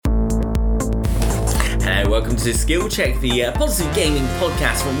welcome to Skill Check, the positive gaming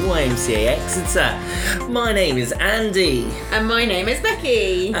podcast from YMCA Exeter. My name is Andy. And my name is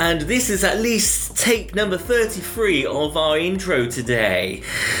Becky. And this is at least take number 33 of our intro today.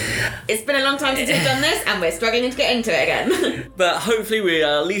 It's been a long time since we've done this, and we're struggling to get into it again. But hopefully we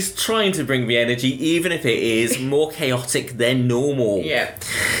are at least trying to bring the energy, even if it is more chaotic than normal. Yeah.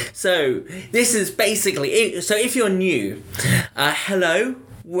 So, this is basically it. So if you're new, hello.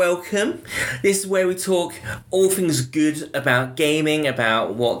 Welcome. This is where we talk all things good about gaming,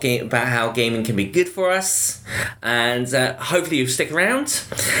 about how gaming can be good for us, and hopefully you'll stick around.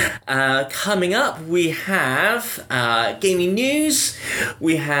 Coming up, we have gaming news.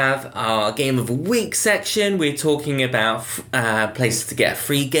 We have our Game of the Week section. We're talking about places to get a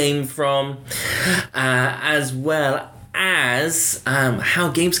free game from, as well as how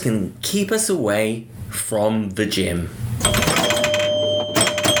games can keep us away from the gym.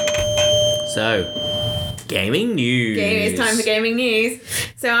 So, gaming news. It's time for gaming news.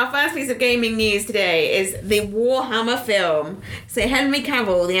 So our first piece of gaming news today is the Warhammer film. So Henry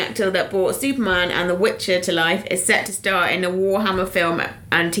Cavill, the actor that brought Superman and The Witcher to life, is set to star in the Warhammer film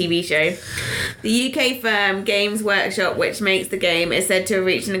and TV show. The UK firm Games Workshop, which makes the game, is said to have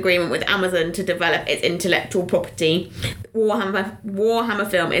reached an agreement with Amazon to develop its intellectual property. Warhammer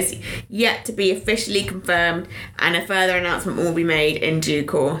film is yet to be officially confirmed, and a further announcement will be made in due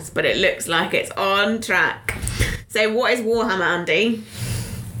course, but it looks like it's on track. So what is Warhammer, Andy?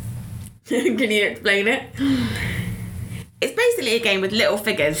 Can you explain it? It's basically a game with little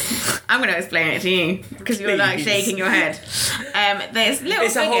figures. I'm going to explain it to you because you're like shaking your head. There's little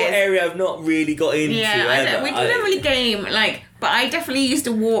it's figures. A whole area I've not really got into. Yeah, we don't really game but I definitely used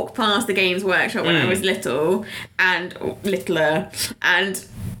to walk past the Games Workshop when I was littler, and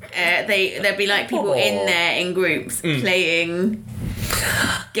there'd be like people in there in groups playing.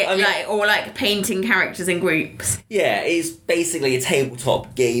 Painting characters in groups. Yeah, it's basically a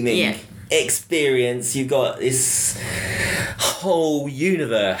tabletop gaming experience. You've got this whole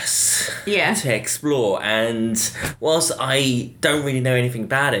universe to explore, and whilst I don't really know anything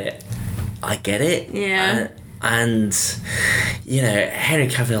about it, I get it. Yeah. And Henry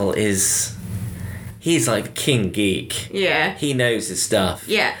Cavill he's like the king geek. Yeah. He knows his stuff.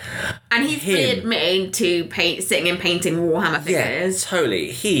 Yeah. And he's fully admitting to sitting and painting Warhammer figures. Yeah,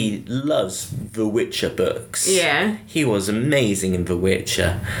 totally. He loves The Witcher books. Yeah. He was amazing in The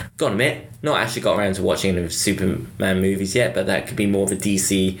Witcher. Gotta admit, not actually got around to watching any of the Superman movies yet, but that could be more of a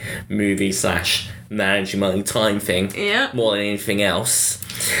DC movie / managing my time thing. Yeah. More than anything else.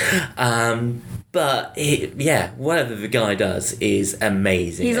 But whatever the guy does is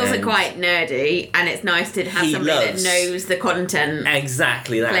amazing. He's also quite nerdy, and it's nice to have somebody that knows the content.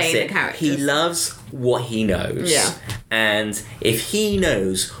 Exactly, that's playing it. The characters. He loves what he knows. Yeah. And if he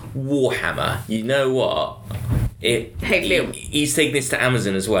knows Warhammer, you know what? He's taking this to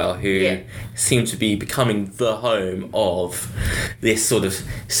Amazon as well, who seem to be becoming the home of this sort of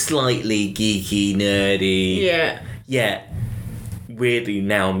slightly geeky, nerdy, weirdly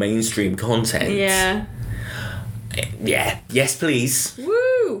now mainstream content. Yeah. Yeah. Yes, please.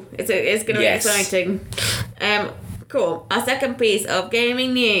 Woo! It's going to be exciting. Cool. Our second piece of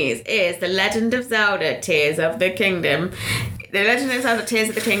gaming news is The Legend of Zelda: Tears of the Kingdom. The Legend of Zelda: Tears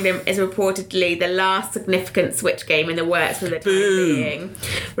of the Kingdom is reportedly the last significant Switch game in the works for the time being.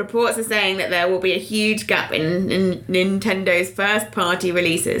 Reports are saying that there will be a huge gap in Nintendo's first-party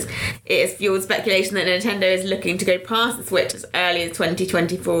releases. It has fueled speculation that Nintendo is looking to go past the Switch as early as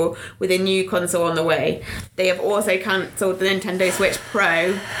 2024 with a new console on the way. They have also cancelled the Nintendo Switch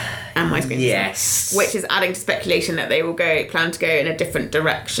Pro and my screen. Yes. Which is adding to speculation that they will plan to go in a different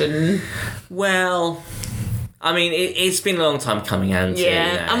direction. Well, I mean, it's been a long time coming, Andy.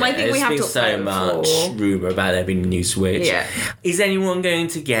 Yeah, and I think we have to so much rumour about there being a new Switch. Yeah. Is anyone going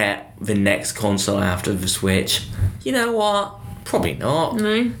to get the next console after the Switch? You know what? Probably not.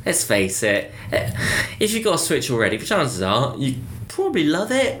 No. Let's face it. If you've got a Switch already, the chances are you probably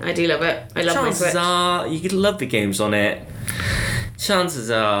love it. I do love it. I love my Switch. Chances are you could love the games on it.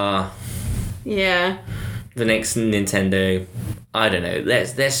 Chances are... Yeah. The next Nintendo... I don't know.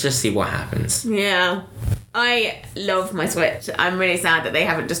 Let's just see what happens. Yeah. I love my Switch. I'm really sad that they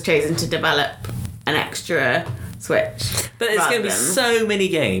haven't just chosen to develop an extra Switch. But there's going to be so many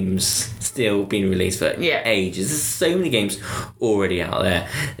games. still been released for ages. There's so many games already out there.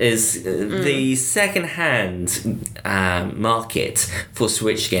 There's the second-hand market for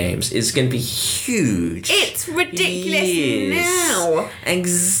Switch games is going to be huge. It's ridiculous now.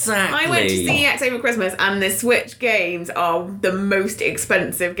 Exactly. I went to CEX over Christmas, and the Switch games are the most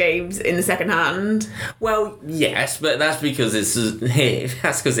expensive games in the second hand. Well, yes, but that's because it's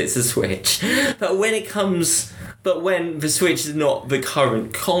a Switch. But when the Switch is not the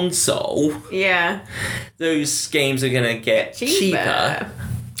current console, those games are going to get cheaper.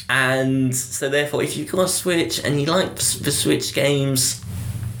 And so therefore, if you've got a Switch and you like the Switch games,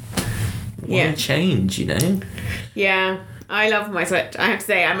 why change, you know? Yeah, I love my Switch, I have to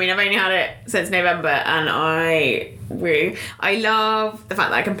say. I mean, I've only had it since November, and I love the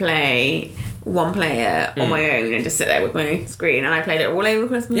fact that I can play one player on my own and just sit there with my screen, and I played it all over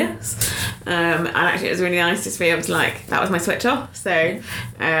Christmas. And actually it was really nice just to be able to, like, that was my Switch off. So it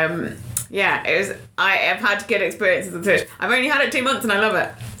was, I have had good experiences with Switch. I've only had it 2 months and I love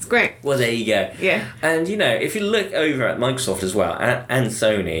it. It's great. Well, there you go. Yeah. And, you know, if you look over at Microsoft as well, and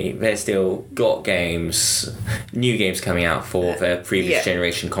Sony, they've still got new games coming out for their previous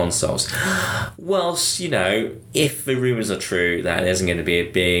generation consoles. Whilst, you know, if the rumours are true that there's going to be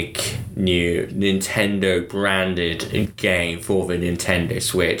a big new Nintendo branded game for the Nintendo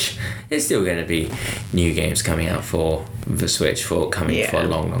Switch, there's still going to be new games coming out for the Switch for a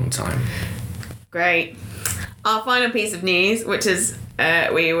long, long time. Great. Our final piece of news, which is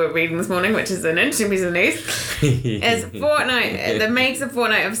we were reading this morning, which is an interesting piece of news, is Fortnite. The makers of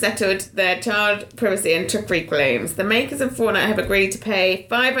Fortnite have settled their child privacy and trickery claims. The makers of Fortnite have agreed to pay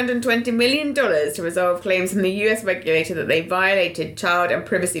 $520 million to resolve claims from the US regulator that they violated child and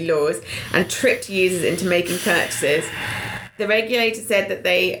privacy laws and tricked users into making purchases. The regulator said that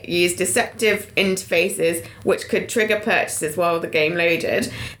they used deceptive interfaces which could trigger purchases while the game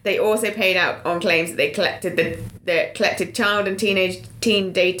loaded. They also paid out on claims that they collected child and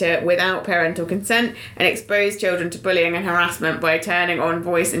teen data without parental consent and exposed children to bullying and harassment by turning on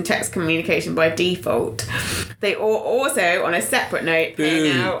voice and text communication by default. They are also, on a separate note,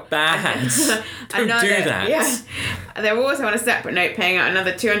 paying out... Bad. Don't do that. Yeah. They're also, on a separate note, paying out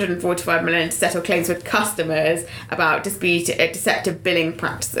another $245 million to settle claims with customers about deceptive billing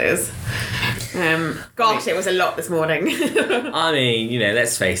practices. It was a lot this morning. I mean, you know,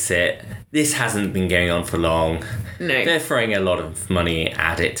 let's face it, this hasn't been going on for long. No. They're throwing a lot of money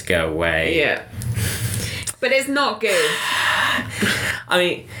at it to go away. Yeah. But it's not good. I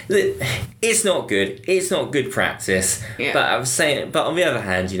mean, it's not good. It's not good practice. Yeah. But I was saying, but on the other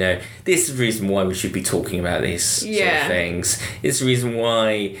hand, you know, this is the reason why we should be talking about these sort of things. It's the reason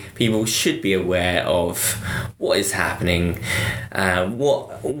why people should be aware of what is happening,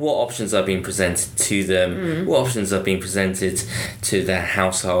 what options are being presented to them, what options are being presented to their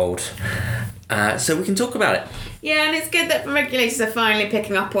household, so we can talk about it. Yeah, and it's good that the regulators are finally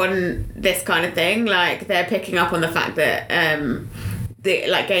picking up on this kind of thing. Like, they're picking up on the fact that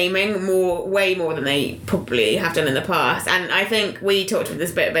gaming way more than they probably have done in the past. And I think we talked about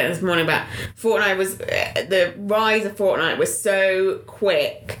this bit this morning about Fortnite was the rise of Fortnite was so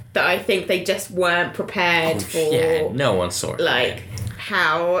quick that I think they just weren't prepared for. Yeah, no one saw it.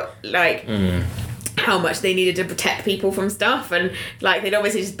 How much they needed to protect people from stuff, and they'd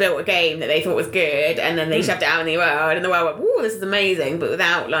obviously just built a game that they thought was good, and then they shoved it out in the world, and the world went, "Ooh, this is amazing," but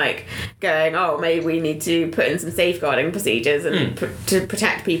without going, "Oh, maybe we need to put in some safeguarding procedures and to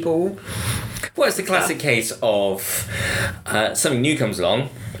protect people." Well, it's the classic case of something new comes along.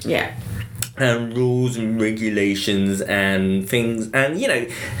 Yeah. And rules and regulations and things, and you know,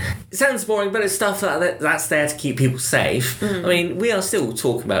 it sounds boring, but it's stuff that's there to keep people safe. I mean, we are still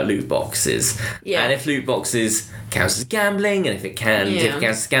talking about loot boxes, and if loot boxes counts as gambling, and if it counts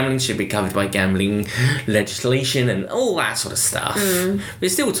as gambling, should be covered by gambling legislation and all that sort of stuff. We're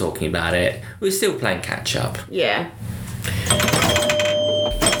still talking about it. We're still playing catch up. Yeah.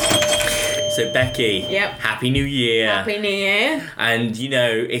 So Becky, Happy New Year. Happy New Year. And you know,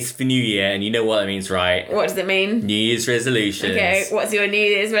 it's the new year, and you know what that means, right? What does it mean? New Year's resolutions. Okay, what's your New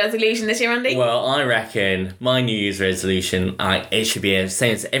Year's resolution this year, Andy? Well, I reckon my New Year's resolution, it should be the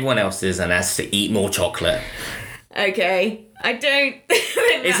same as everyone else's, and that's to eat more chocolate. Okay. I don't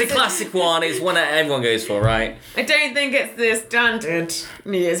think it's a classic one. It's one that everyone goes for, right? I don't think it's the standard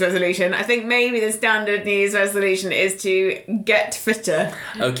New Year's resolution. I think maybe the standard New Year's resolution is to get fitter.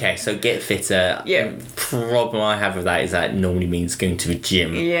 Okay, so get fitter. Yeah. Problem I have with that is that it normally means going to the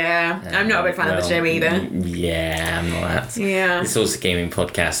gym. Yeah. I'm not a big fan of the gym either. Yeah, I'm not. Yeah. It's also a gaming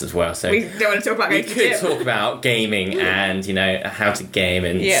podcast as well, so... We don't want to talk about going to the gym. We could talk about gaming and, you know, how to game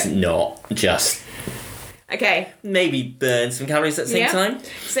and not just... Okay. maybe burn some calories at the same time.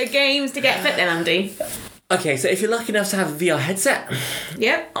 So games to get fit then, Andy. Okay, so if you're lucky enough to have a VR headset,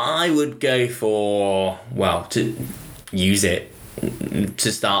 Yep. I would go for, well, to use it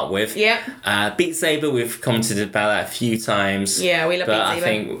to start with. Yep. Beat Saber, we've commented about that a few times. Yeah, we love but Beat Saber. I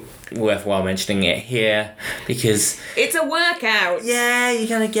think worthwhile mentioning it here because It's a workout. yeah, you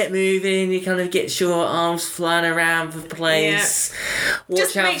kind of get moving, you kind of get your arms flying around the place. Watch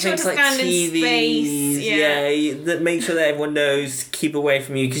Just out make for sure things to like stand in TVs. space, yeah. Make sure that everyone knows, keep away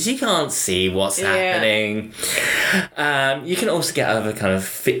from you because you can't see what's happening. You can also get other kind of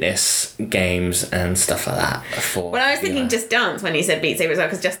fitness games and stuff like that. Well, I was thinking Just Dance when you said Beat Saber as well,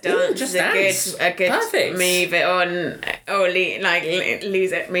 because Just Dance Just is Dance. a good Perfect. move it on, or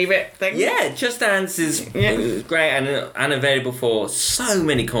lose it, move it thing. Yeah, Just Dance is great and available for so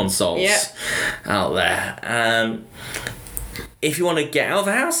many consoles out there. If you want to get out of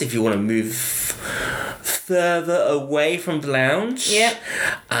the house, if you want to move further away from the lounge,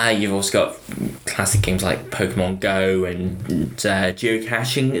 you've also got classic games like Pokemon Go and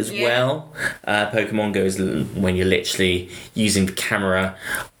geocaching as well. Pokemon Go is when you're literally using the camera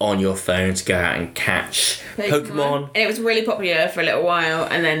on your phone to go out and catch Pokemon. And it was really popular for a little while,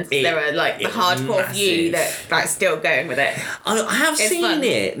 and then there were like the hardcore few that like still going with it. I have seen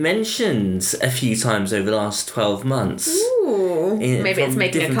it mentioned a few times over the last 12 months. Ooh, maybe it's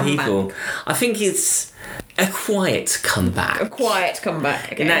making a different comeback. people. I think it's a quiet comeback. A quiet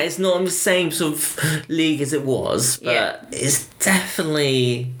comeback. Okay. And that it's not in the same sort of league as it was, but it's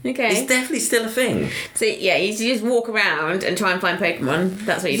definitely it's definitely still a thing. So you just walk around and try and find Pokemon.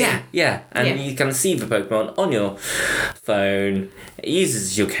 That's what you do. Yeah, and you kind of see the Pokemon on your phone. It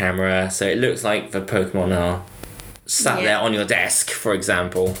uses your camera, so it looks like the Pokemon are sat there on your desk, for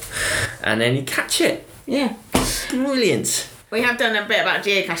example, and then you catch it. Yeah. Brilliant. We have done a bit about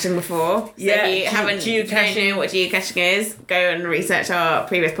geocaching before. So if you haven't don't know what geocaching is, go and research our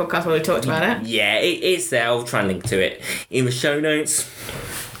previous podcast where we talked about it. Yeah, it's there. I'll try and link to it in the show notes.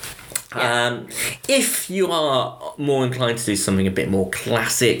 If you are more inclined to do something a bit more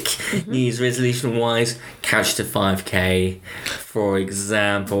classic, New Year's resolution wise, Couch to 5k, for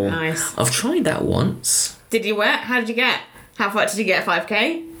example. Nice. I've tried that once. Did you work? How did you get? How far did you get at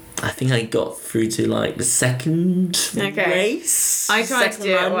 5k? I think I got through to like the second race. I tried to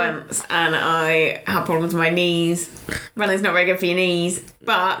do it once and I had problems with my knees. Running's not very good for your knees,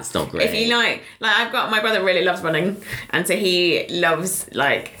 but it's not great. If you like I've got, my brother really loves running, and so he loves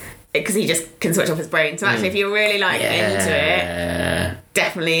because he just can switch off his brain. So actually, if you're really into it,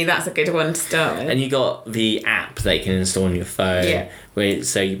 definitely that's a good one to start with. And you got the app that you can install on your phone. Yeah.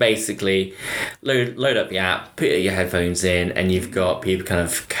 So you basically load up the app, put your headphones in, and you've got people kind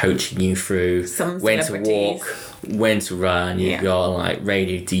of coaching you through when to walk, when to run. You've got like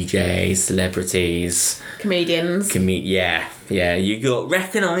radio DJs, celebrities, comedians. Yeah. You've got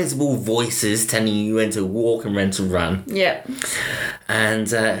recognisable voices telling you when to walk and when to run. Yeah.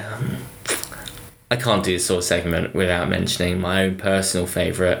 And I can't do this sort of segment without mentioning my own personal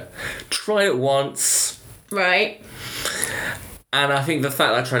favourite. Tried it once. Right. And I think the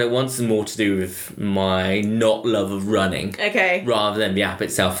fact that I tried it once is more to do with my not love of running. Okay. Rather than the app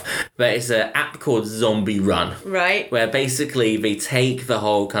itself. But it's an app called Zombie Run. Right. Where basically they take the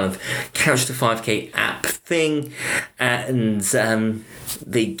whole kind of Couch to 5k app thing and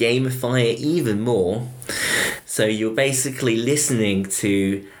they gamify it even more. So you're basically listening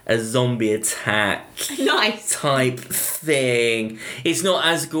to a zombie attack type thing. It's not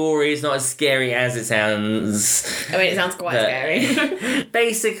as gory, it's not as scary as it sounds. I mean, it sounds quite scary.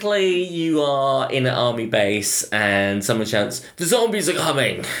 Basically, you are in an army base and someone shouts, "The zombies are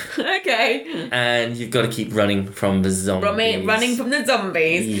coming!" Okay. And you've got to keep running from the zombies. Running from the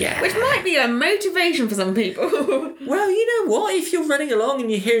zombies. Yeah. Which might be a motivation for some people. Well, you know what? If you're running along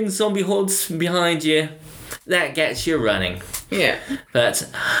and you're hearing zombie hordes behind you, that gets you running. Yeah. But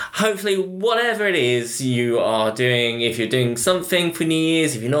hopefully, whatever it is you are doing, if you're doing something for New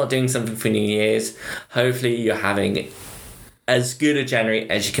Year's, if you're not doing something for New Year's, hopefully you're having as good a January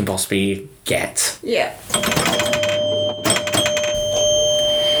as you can possibly get. Yeah.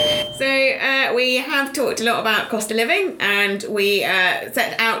 So we have talked a lot about cost of living, and we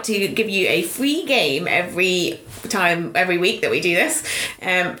set out to give you a free game every week that we do this,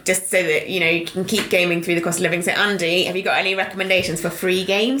 just so that you can keep gaming through the cost of living. So Andy, have you got any recommendations for free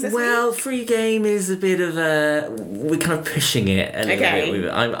games this week? Free game is a bit of we're kind of pushing it a little bit.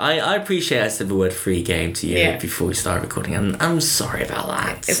 I appreciate I said the word free game to you before we started recording. I'm sorry about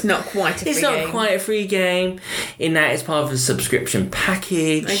that. It's not quite a free game. It's not quite a free game in that it's part of a subscription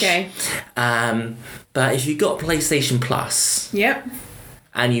package. Okay. But if you've got PlayStation Plus, yep,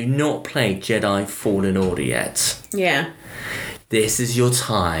 and you've not played Jedi Fallen Order yet, Yeah. this is your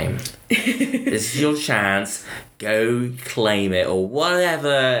time. This is your chance. Go claim it or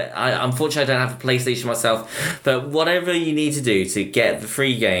whatever. Unfortunately, I don't have a PlayStation myself, but whatever you need to do to get the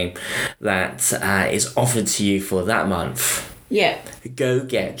free game that is offered to you for that month, Yeah. go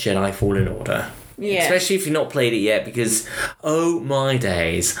get Jedi Fallen Order. Yeah. Especially if you've not played it yet, because, oh my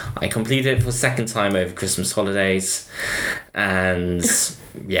days, I completed it for the second time over Christmas holidays, and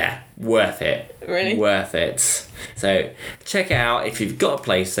yeah, worth it. Really? Worth it. So, check it out. If you've got a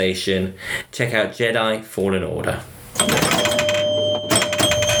PlayStation, check out Jedi Fallen Order.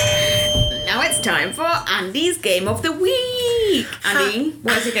 Now it's time for Andy's Game of the Week. Andy,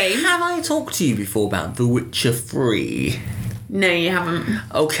 what's your game? Have I talked to you before about The Witcher 3? No, you haven't.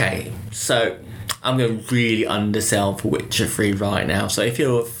 Okay, so I'm going to really undersell The Witcher 3 right now. So if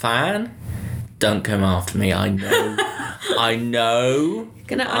you're a fan, don't come after me. I know. I know.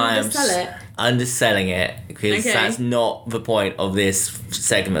 Gonna undersell it? Underselling it, because Okay. that's not the point of this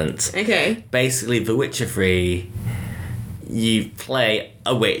segment. Okay. Basically, The Witcher 3, you play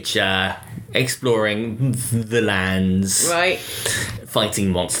a Witcher, exploring the lands, Right. fighting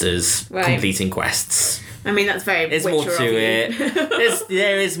monsters, Right. completing quests. I mean, that's very There's Witcher more of to you. it.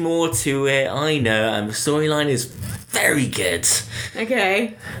 There is more to it, I know, and the storyline is very good.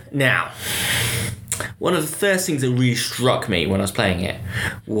 Okay. Now, one of the first things that really struck me when I was playing it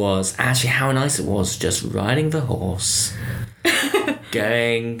was actually how nice it was just riding the horse,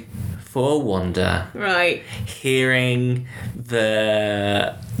 going for a wander, Right. hearing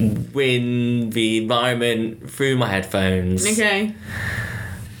the wind, the environment through my headphones, Okay.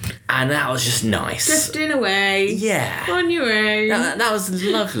 and that was just nice. Drifting away. Yeah. On your own. That was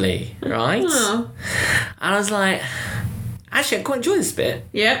lovely, right? Oh. And I was like, actually, I quite enjoy this bit.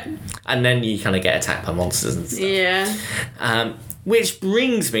 Yep. And then you kind of get attacked by monsters and stuff. Yeah. Which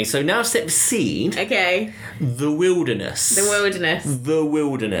brings me, so now set the scene, Okay. the wilderness. The wilderness. The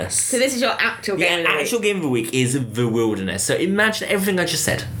wilderness. So this is your actual game of the actual week. game of the week is the wilderness. So imagine everything I just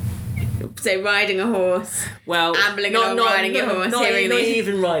said. So riding a horse. Well, Ambling along, riding a horse, Not hearing the-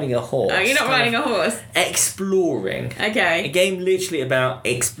 even riding a horse. Oh, you're not Kind riding of a horse? Exploring. A Okay. game literally about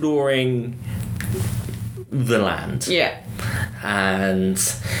exploring the land. Yeah. And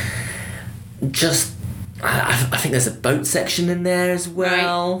just I think there's a boat section in there as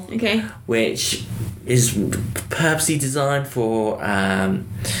well, Right. Okay. which is purposely designed for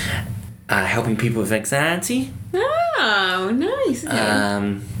helping people with anxiety. Oh, nice.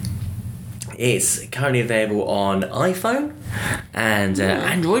 Okay. It's currently available on iPhone and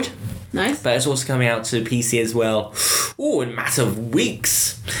Android, Nice. but it's also coming out to PC as well. Oh, in a matter of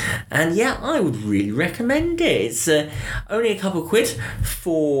weeks. And yeah, I would really recommend it. It's only a couple of quid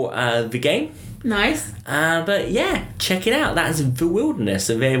for the game. Nice. But yeah, check it out. That is The Wilderness,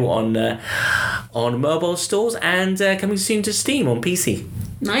 available on mobile stores and coming soon to Steam on PC.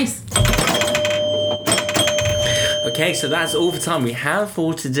 Nice. Okay, so that's all the time we have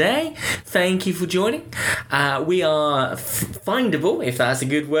for today. Thank you for joining. We are findable, if that's a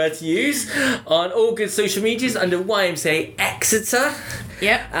good word to use, on all good social medias under YMCA Exeter.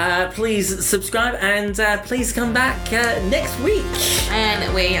 Yep. Please subscribe and please come back next week.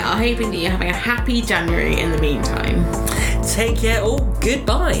 And we are hoping that you're having a happy January in the meantime. Take care all.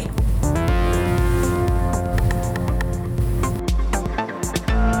 Goodbye.